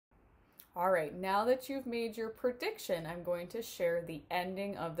All right, now that you've made your prediction, I'm going to share the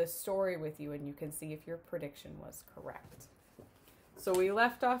ending of the story with you, and you can see if your prediction was correct. So we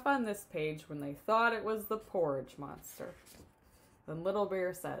left off on this page when they thought it was the porridge monster. Then Little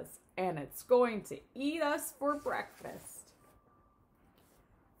Bear says, "And it's going to eat us for breakfast."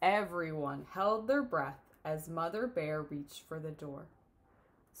 Everyone held their breath as Mother Bear reached for the door.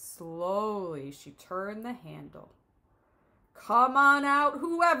 Slowly, she turned the handle. "Come on out,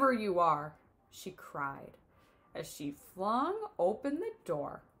 whoever you are," she cried, as she flung open the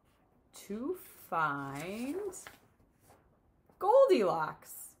door to find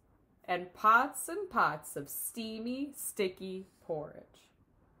Goldilocks and pots of steamy, sticky porridge.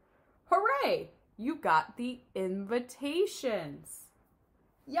 "Hooray! You got the invitations."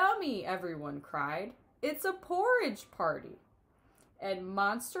 "Yummy!" everyone cried. "It's a porridge party." And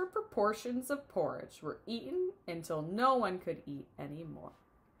monster proportions of porridge were eaten until no one could eat anymore.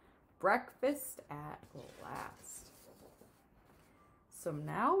 Breakfast at last. So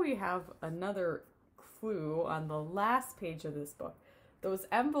now we have another clue on the last page of this book. Those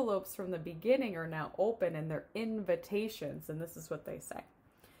envelopes from the beginning are now open and they're invitations, and this is what they say.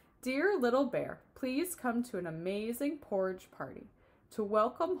 "Dear Little Bear, please come to an amazing porridge party to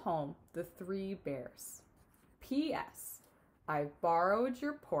welcome home the 3 bears. P.S. I've borrowed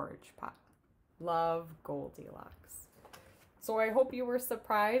your porridge pot. Love, Goldilocks." So I hope you were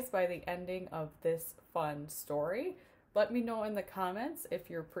surprised by the ending of this fun story. Let me know in the comments if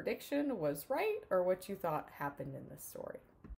your prediction was right or what you thought happened in this story.